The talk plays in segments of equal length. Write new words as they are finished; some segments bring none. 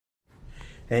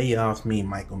Hey y'all, it's me,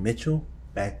 Michael Mitchell,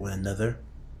 back with another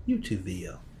YouTube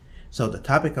video. So the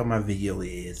topic of my video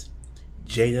is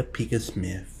Jada Pinkett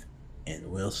Smith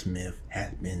and Will Smith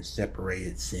have been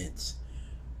separated since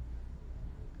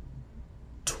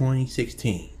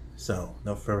 2016. So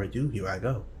no further ado, here I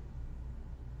go.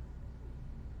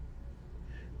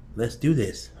 Let's do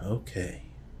this. Okay.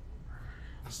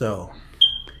 So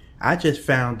I just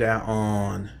found out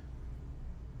on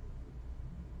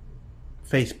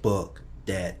Facebook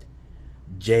that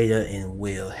Jada and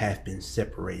Will have been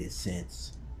separated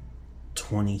since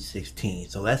 2016.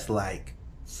 So that's like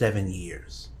 7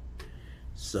 years.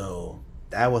 So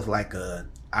that was like a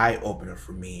eye opener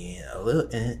for me, and a little,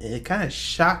 and it kind of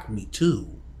shocked me too,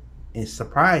 and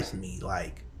surprised me.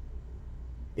 Like,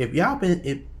 if y'all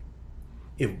been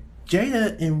if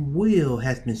Jada and Will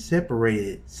has been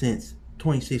separated since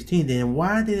 2016, then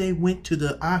why did they went to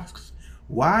the Oscars?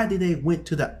 Why did they went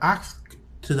to the Oscars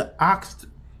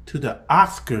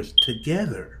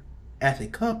together as a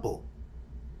couple?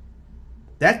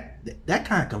 That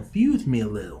kind of confused me a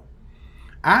little.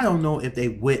 I don't know if they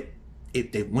went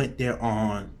there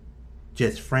on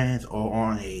just friends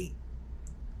or they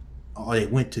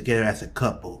went together as a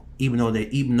couple, even though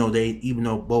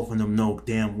both of them know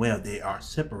damn well they are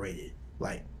separated.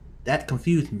 Like, that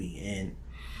confused me. And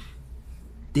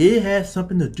did it have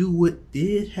something to do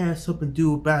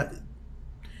about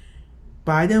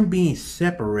by them being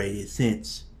separated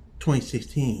since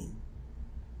 2016?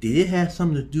 Did it have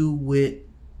something to do with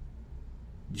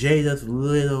Jada's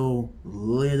little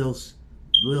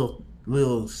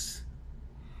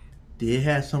did it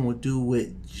have something to do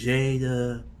with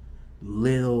Jada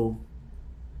little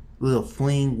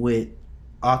fling with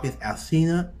August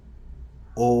Alsina,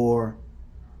 or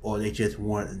they just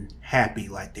weren't happy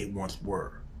like they once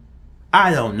were? I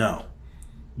don't know.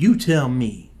 You tell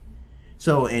me.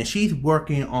 So, and she's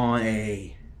working on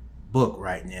a book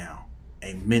right now,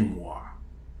 a memoir.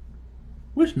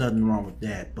 There's nothing wrong with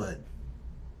that, but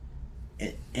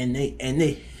and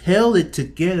they held it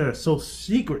together so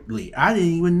secretly. I didn't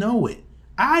even know it.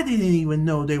 I did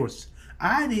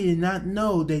not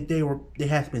know that they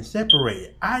had been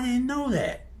separated. I didn't know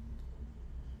that.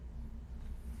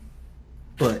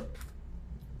 But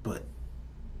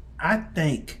I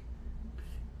think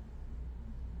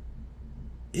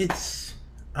it's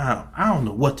I don't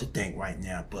know what to think right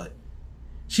now, but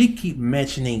she keep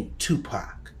mentioning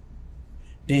Tupac.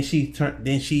 Then she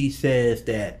says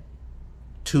that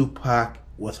Tupac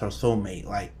was her soulmate.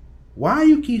 Like, why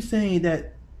you keep saying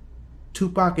that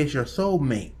Tupac is your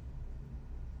soulmate?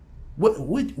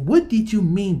 What did you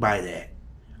mean by that?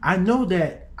 I know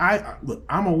that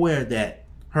I'm aware that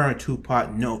her and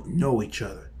Tupac know each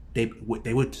other. They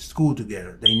went to school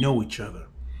together. They know each other.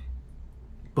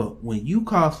 But when you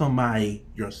call somebody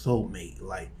your soulmate,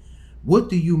 like, what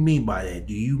do you mean by that?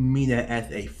 Do you mean that as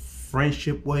a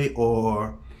friendship way,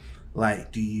 or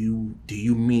like do you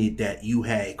mean that you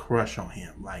had a crush on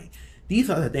him? Like, these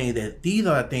are the things that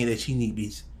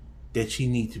she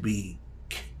needs to be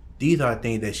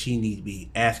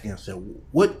asking herself.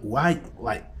 Why?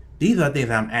 Like, these are the things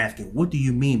I'm asking. What do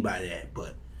you mean by that?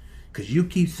 But because you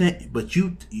keep saying, but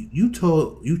you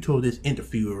told this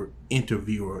interviewer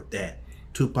that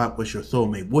Tupac was your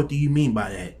soulmate. What do you mean by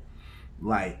that?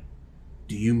 Like,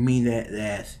 do you mean it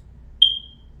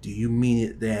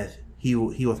that he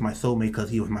was my soulmate because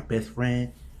he was my best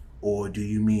friend, or do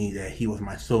you mean that he was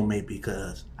my soulmate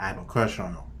because I have a crush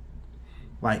on him?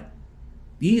 Like,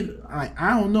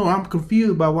 I don't know. I'm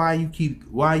confused by why you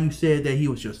said that he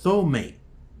was your soulmate.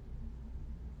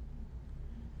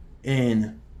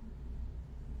 And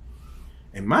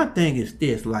my thing is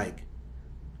this, like,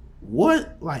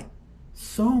 what, like,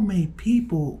 so many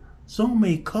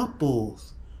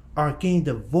couples are getting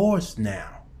divorced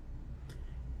now.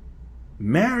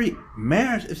 Marriage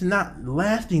is not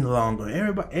lasting longer.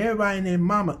 Everybody and their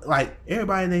mama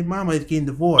is getting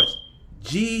divorced.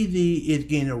 Jeezy is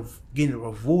getting a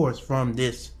divorce from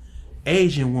this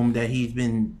Asian woman that he's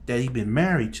been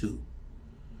married to.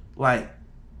 Like,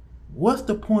 what's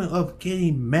the point of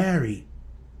getting married,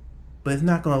 but it's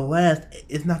not gonna last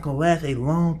a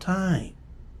long time?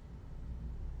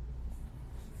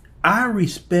 I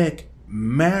respect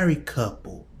married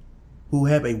couple who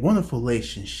have a wonderful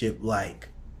relationship, like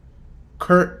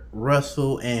Kurt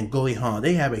Russell and Goldie Hawn.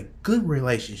 They have a good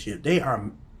relationship. They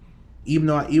are, even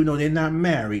though they're not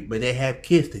married, but they have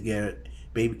kids together.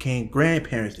 They became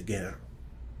grandparents together.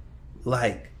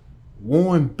 Like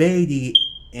Warren Beatty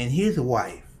and his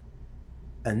wife,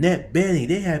 Annette Bening,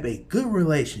 they have a good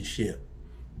relationship.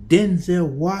 Denzel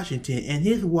Washington and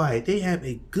his wife, they have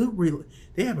a good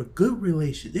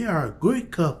relationship. They are a good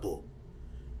couple.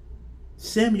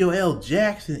 Samuel L.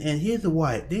 Jackson and his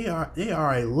wife, they are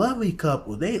a lovely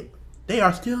couple. They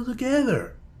are still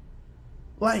together.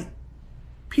 Like,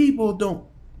 people don't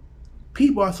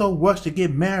people are so rushed to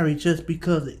get married just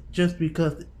because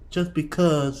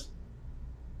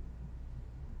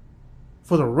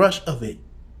for the rush of it.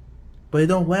 But it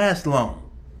don't last long.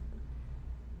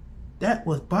 That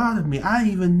was bothering me. I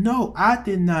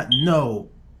did not know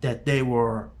that they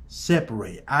were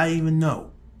separated. I didn't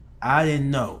know.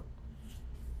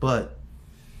 But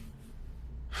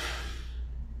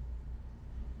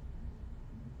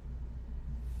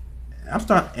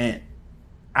and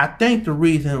I think the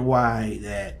reason why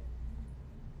that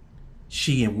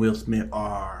she and Will Smith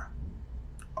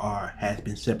has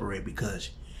been separated because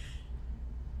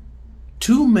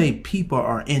too many people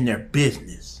are in their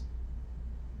business.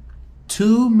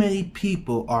 Too many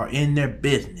people are in their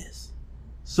business.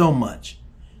 So much.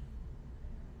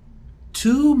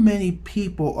 Too many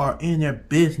people are in their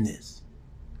business.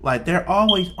 Like, they're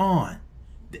always on.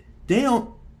 They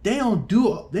don't do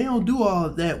all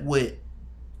of that with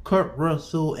Kurt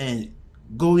Russell and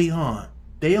Goldie Hawn.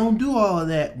 They don't do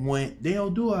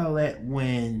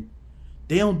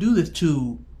this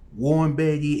to Warren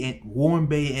Beatty and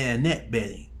Annette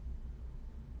Beatty.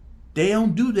 They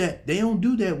don't do that. They don't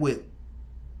do that with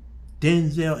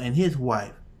Denzel and his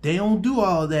wife. They don't do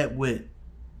all of that with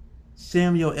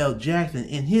Samuel L. Jackson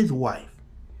and his wife.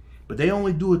 But they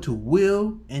only do it to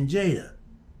Will and Jada.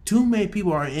 Too many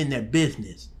people are in that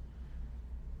business.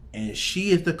 And she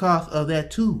is the cause of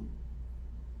that too.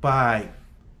 By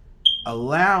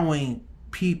allowing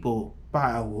people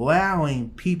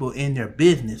in their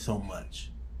business so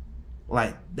much.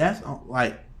 Like,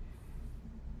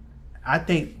 I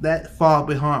think that falls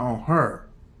behind on her.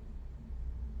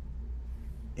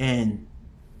 And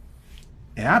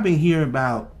I've been hearing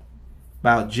about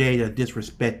Jada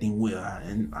disrespecting Will,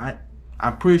 and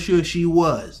I'm pretty sure she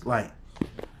was like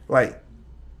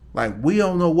we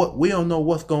don't know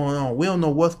what's going on. We don't know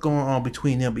what's going on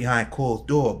between them behind closed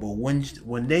door. But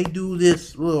when they do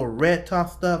this little red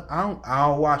talk stuff, I don't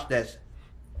watch that.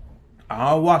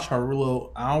 I don't watch her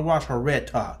red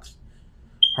talks.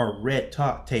 Her red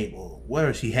talk table. Where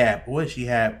was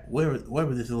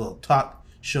this little talk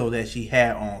show that she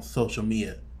had on social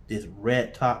media? This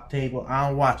red talk table. I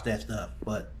don't watch that stuff.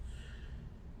 But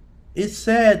it's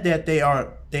sad that they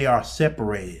are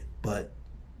separated. But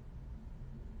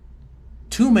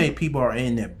too many people are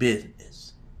in their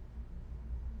business,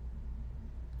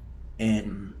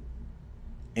 and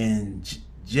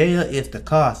Jada is the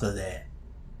cause of that,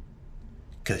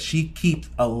 because she keeps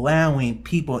allowing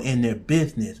people in their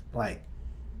business. Like,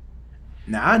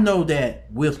 now I know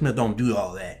that Will Smith don't do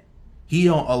all that. He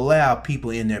don't allow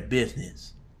people in their business.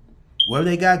 What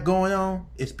they got going on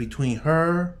is between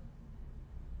her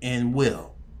and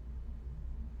Will.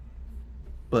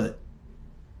 But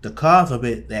the cause of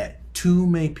it, that too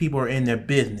many people are in their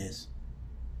business,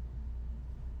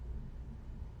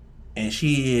 and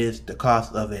she is the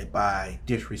cause of it by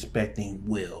disrespecting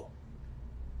Will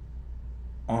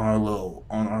on our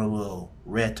little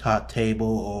red top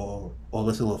table or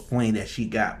this little fling that she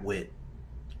got with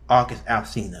August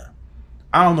Alsina.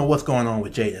 I don't know what's going on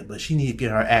with Jada, but she needs to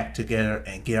get her act together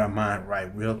and get her mind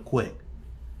right real quick,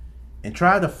 and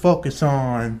try to focus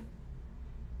on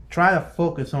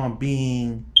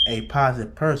being a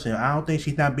positive person. I don't think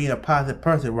she's not being a positive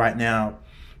person right now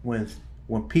when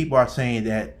people are saying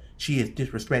that she is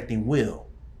disrespecting Will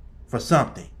for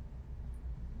something.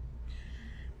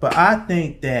 But I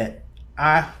think that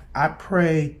I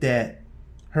pray that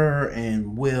her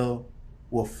and Will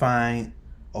find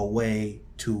a way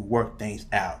to work things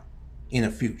out in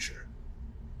the future.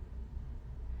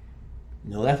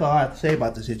 That's all I have to say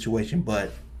about the situation, but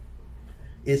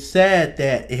it's sad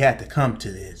that it had to come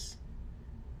to this,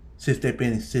 since they've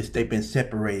been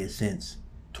separated since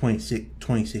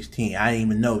 2016. I didn't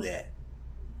even know that.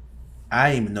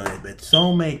 But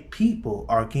so many people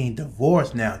are getting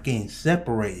divorced now, getting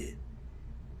separated.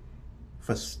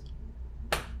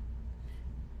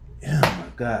 Oh my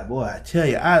God, boy! I tell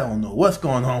you, I don't know what's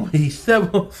going on with these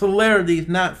several celebrities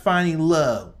not finding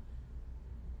love,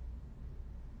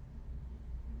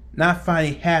 not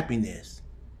finding happiness,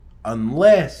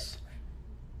 unless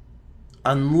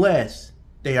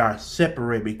they are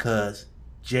separated because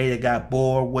Jada got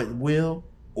bored with Will,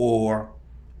 or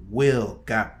Will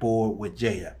got bored with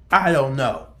Jada. I don't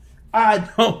know. I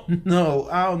don't know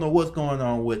what's going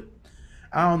on with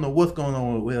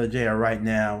Will and Jada right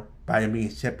now by them being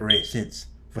separated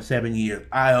for 7 years.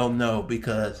 I don't know,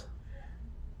 because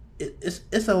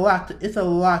it's a lot to think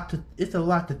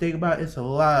about. It's a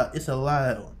lot of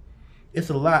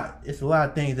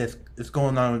things that's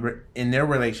going on in their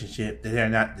relationship that they're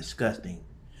not discussing.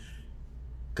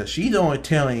 Because she's only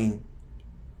telling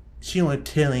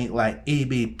like itty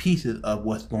bitty pieces of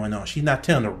what's going on. She's not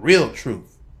telling the real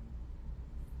truth.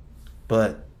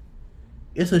 But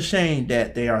it's a shame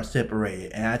that they are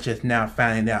separated, and I just now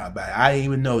finding out about it. I didn't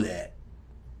even know that.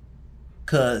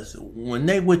 Cause when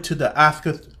they went to the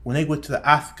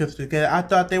Oscars, together, I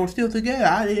thought they were still together.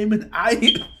 I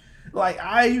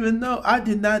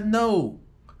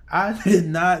did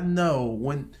not know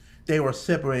when they were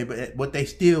separated, but they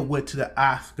still went to the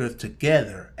Oscars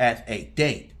together as a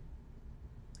date.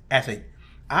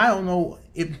 I don't know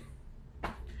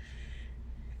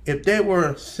if they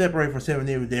were separated for 7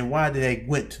 years, then why did they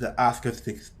went to the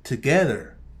Oscars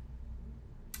together?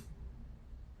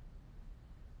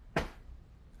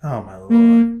 Oh my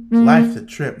Lord, life's a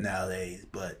trip nowadays.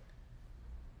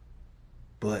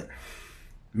 But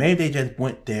maybe they just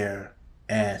went there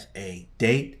as a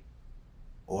date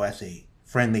or as a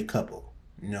friendly couple,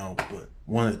 but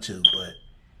one or two. But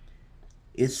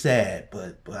it's sad.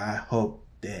 But I hope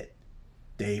that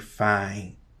they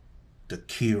find the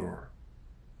cure,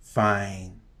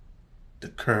 find the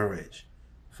courage,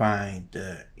 find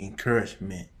the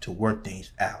encouragement to work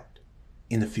things out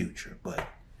in the future. But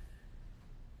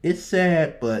it's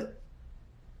sad, but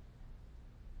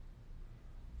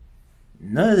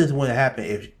none of this would have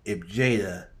happened if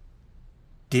Jada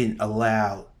didn't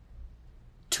allow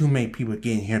too many people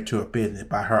getting here to her business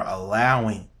by her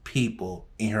allowing people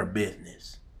in her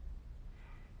business.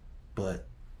 But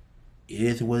it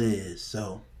is what it is.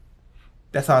 So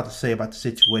that's all I have to say about the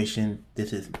situation.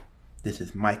 This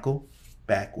is Michael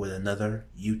back with another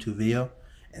YouTube video,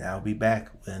 and I'll be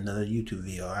back with another YouTube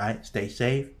video. Alright, stay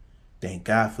safe. Thank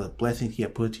God for the blessings He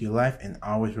has put into your life, and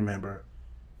always remember,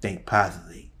 think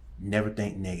positively. Never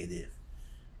think negative.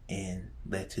 And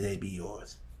let today be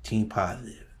yours. Team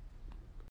Positive.